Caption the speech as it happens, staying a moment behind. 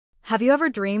Have you ever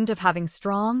dreamed of having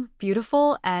strong,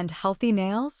 beautiful, and healthy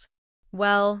nails?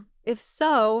 Well, if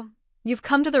so, you've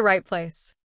come to the right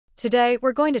place. Today,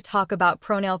 we're going to talk about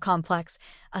ProNail Complex,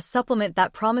 a supplement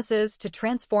that promises to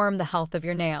transform the health of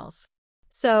your nails.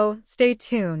 So, stay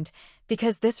tuned,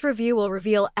 because this review will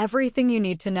reveal everything you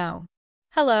need to know.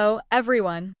 Hello,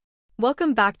 everyone.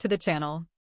 Welcome back to the channel.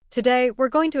 Today, we're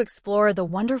going to explore the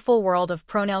wonderful world of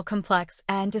ProNail Complex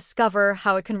and discover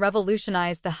how it can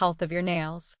revolutionize the health of your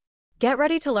nails. Get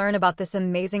ready to learn about this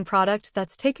amazing product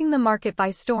that's taking the market by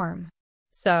storm.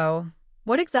 So,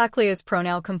 what exactly is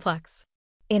ProNail Complex?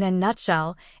 In a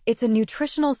nutshell, it's a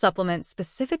nutritional supplement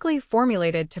specifically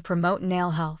formulated to promote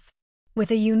nail health. With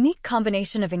a unique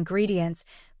combination of ingredients,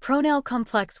 ProNail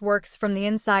Complex works from the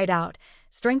inside out,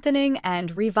 strengthening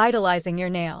and revitalizing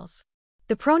your nails.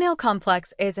 The ProNail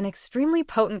Complex is an extremely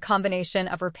potent combination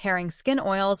of repairing skin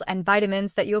oils and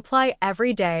vitamins that you apply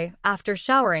every day after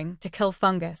showering to kill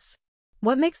fungus.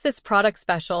 What makes this product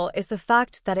special is the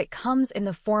fact that it comes in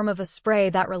the form of a spray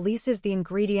that releases the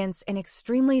ingredients in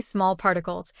extremely small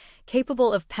particles,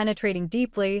 capable of penetrating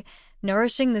deeply,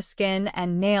 nourishing the skin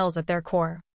and nails at their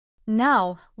core.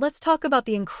 Now, let's talk about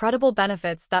the incredible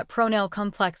benefits that ProNail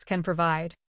Complex can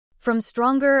provide. From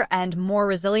stronger and more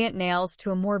resilient nails to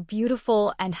a more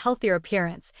beautiful and healthier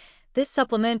appearance, this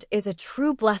supplement is a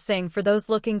true blessing for those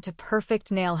looking to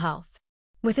perfect nail health.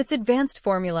 With its advanced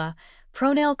formula,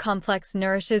 ProNail Complex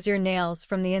nourishes your nails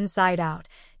from the inside out,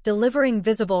 delivering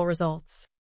visible results.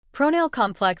 ProNail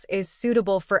Complex is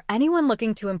suitable for anyone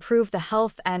looking to improve the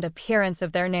health and appearance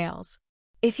of their nails.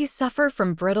 If you suffer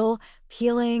from brittle,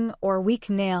 peeling, or weak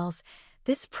nails,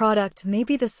 this product may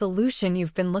be the solution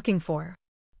you've been looking for.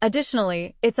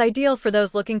 Additionally, it's ideal for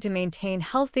those looking to maintain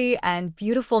healthy and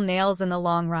beautiful nails in the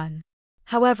long run.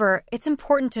 However, it's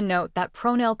important to note that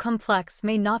ProNail Complex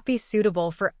may not be suitable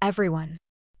for everyone.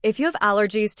 If you have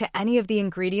allergies to any of the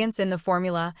ingredients in the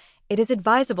formula, it is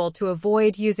advisable to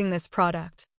avoid using this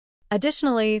product.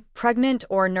 Additionally, pregnant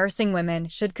or nursing women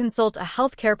should consult a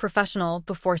healthcare professional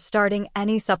before starting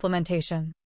any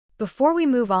supplementation. Before we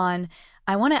move on,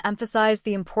 I want to emphasize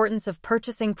the importance of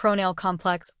purchasing ProNail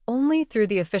Complex only through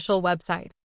the official website.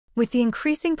 With the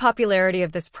increasing popularity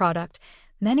of this product,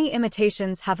 many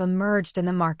imitations have emerged in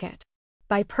the market.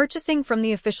 By purchasing from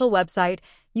the official website,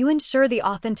 you ensure the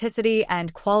authenticity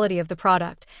and quality of the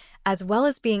product, as well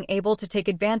as being able to take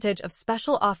advantage of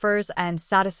special offers and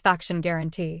satisfaction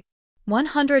guarantee.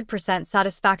 100%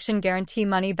 satisfaction guarantee,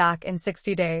 money back in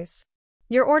 60 days.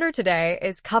 Your order today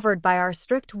is covered by our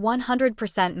strict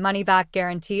 100% money back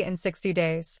guarantee in 60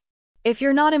 days. If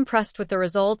you're not impressed with the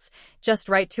results, just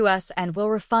write to us and we'll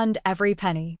refund every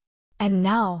penny. And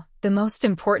now, the most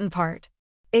important part.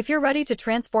 If you're ready to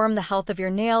transform the health of your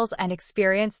nails and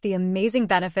experience the amazing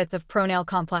benefits of ProNail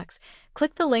Complex,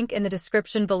 click the link in the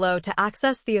description below to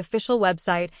access the official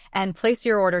website and place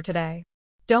your order today.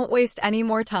 Don't waste any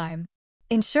more time.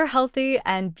 Ensure healthy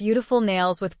and beautiful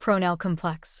nails with ProNail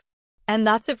Complex. And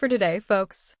that's it for today,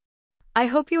 folks. I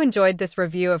hope you enjoyed this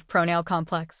review of ProNail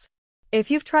Complex. If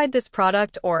you've tried this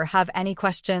product or have any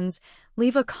questions,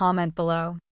 leave a comment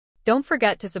below. Don't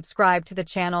forget to subscribe to the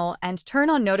channel and turn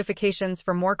on notifications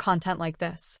for more content like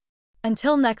this.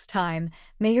 Until next time,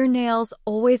 may your nails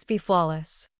always be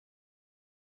flawless.